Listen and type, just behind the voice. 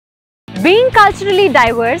Being culturally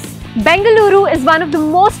diverse, Bengaluru is one of the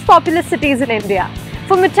most populous cities in India.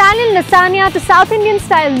 From Italian lasagna to South Indian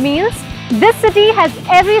style meals, this city has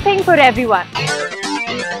everything for everyone.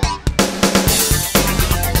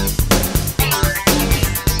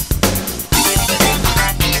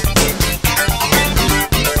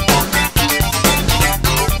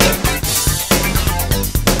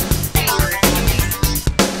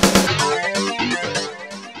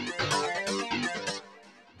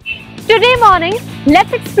 Today morning,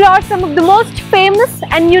 let's explore some of the most famous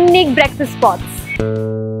and unique breakfast spots.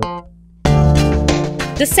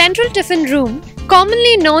 The Central Tiffin Room,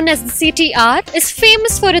 commonly known as the CTR, is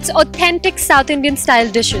famous for its authentic South Indian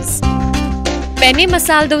style dishes. Benne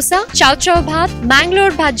masala dosa, chow bhat,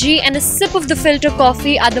 mangalore bajji and a sip of the filter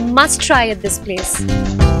coffee are the must-try at this place.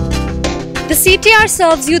 The CTR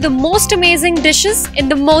serves you the most amazing dishes in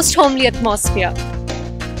the most homely atmosphere.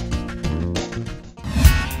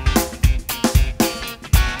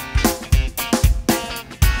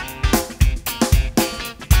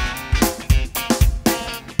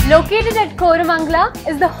 Located at Kormangala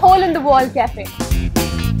is the Hole in the Wall Cafe.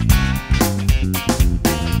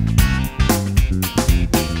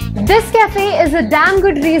 This cafe is a damn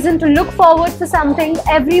good reason to look forward to something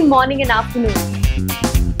every morning and afternoon.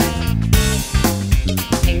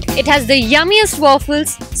 It has the yummiest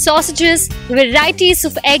waffles, sausages, varieties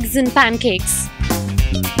of eggs and pancakes.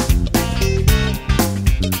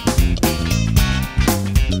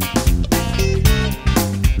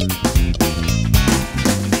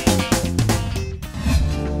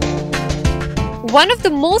 One of the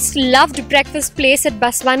most loved breakfast place at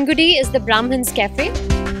Baswangudi is the Brahman's Cafe.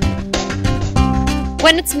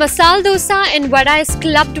 When its masala dosa and vada is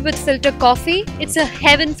clubbed with filter coffee, it's a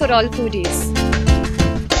heaven for all foodies.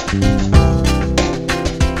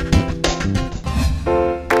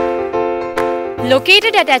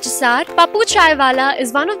 Located at HSR, Papu Chai Wala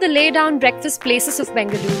is one of the lay-down breakfast places of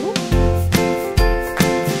Bengaluru.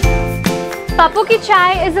 Papu Ki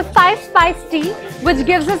Chai is a 5-spice tea which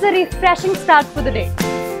gives us a refreshing start for the day.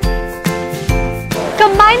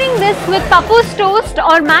 Combining this with Papu's toast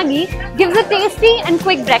or Maggi gives a tasty and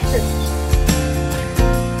quick breakfast.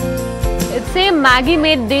 It's a Maggi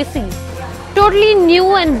made desi. Totally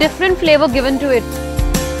new and different flavor given to it.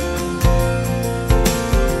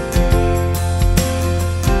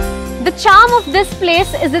 The charm of this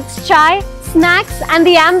place is its chai, snacks and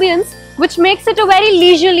the ambience which makes it a very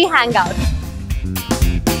leisurely hangout.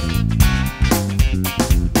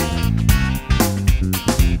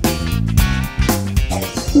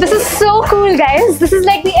 This is so cool, guys. This is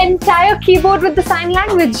like the entire keyboard with the sign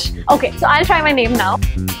language. Okay, so I'll try my name now.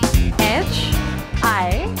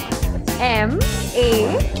 H-I-M-A-N-S,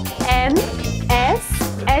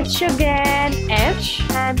 H again, H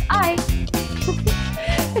and I.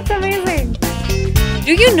 It's amazing.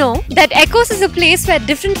 Do you know that Echoes is a place where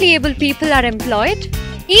differently abled people are employed?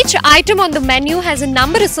 Each item on the menu has a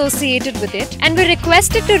number associated with it and we're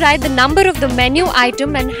requested to write the number of the menu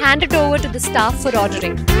item and hand it over to the staff for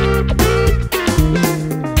ordering.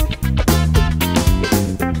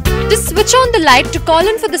 Just switch on the light to call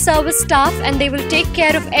in for the service staff and they will take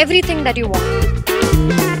care of everything that you want.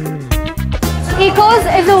 Echoes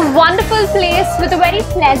is a wonderful place with a very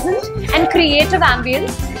pleasant and creative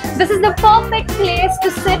ambience. This is the perfect place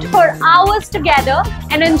to sit for hours together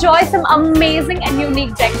and enjoy some amazing and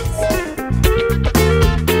unique breakfast.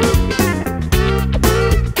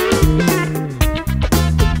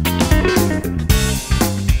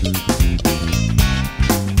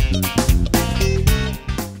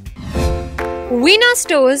 Veena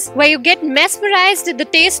stores where you get mesmerized at the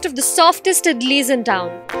taste of the softest idlis in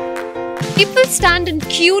town. People stand in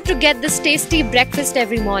queue to get this tasty breakfast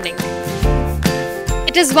every morning.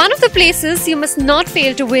 It is one of the places you must not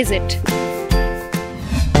fail to visit.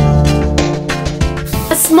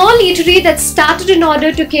 A small eatery that started in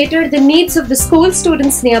order to cater the needs of the school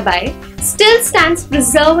students nearby still stands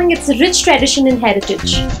preserving its rich tradition and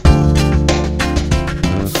heritage.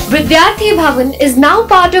 Vidyarthi Bhavan is now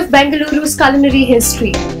part of Bengaluru's culinary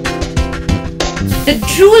history. The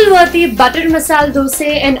drool-worthy butter masala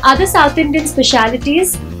dosa and other South Indian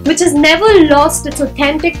specialities, which has never lost its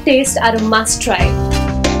authentic taste, are a must-try.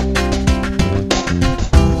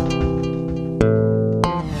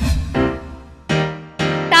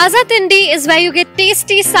 Taza Tindi is where you get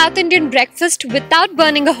tasty South Indian breakfast without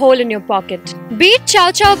burning a hole in your pocket. Be it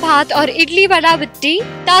chow bhat or idli vada with tea,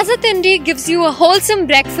 Taza Tindi gives you a wholesome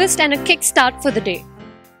breakfast and a kickstart for the day.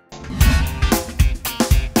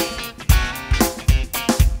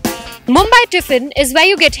 Mumbai Tiffin is where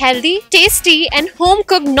you get healthy, tasty and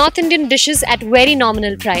home-cooked North Indian dishes at very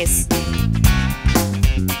nominal price.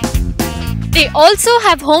 They also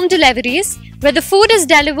have home deliveries where the food is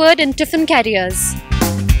delivered in tiffin carriers.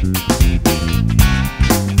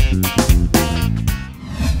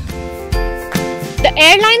 The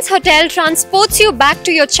airline's hotel transports you back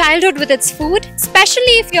to your childhood with its food,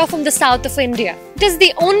 especially if you're from the south of India. It is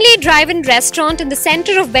the only drive-in restaurant in the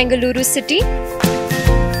center of Bengaluru city.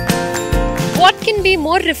 What can be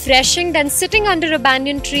more refreshing than sitting under a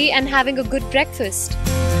banyan tree and having a good breakfast?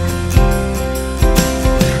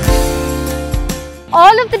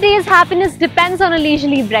 All of the day's happiness depends on a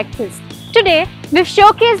leisurely breakfast. Today, we've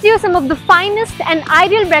showcased you some of the finest and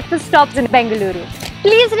ideal breakfast stops in Bengaluru.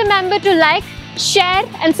 Please remember to like, share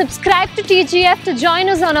and subscribe to TGF to join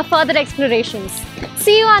us on our further explorations.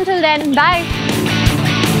 See you until then. Bye.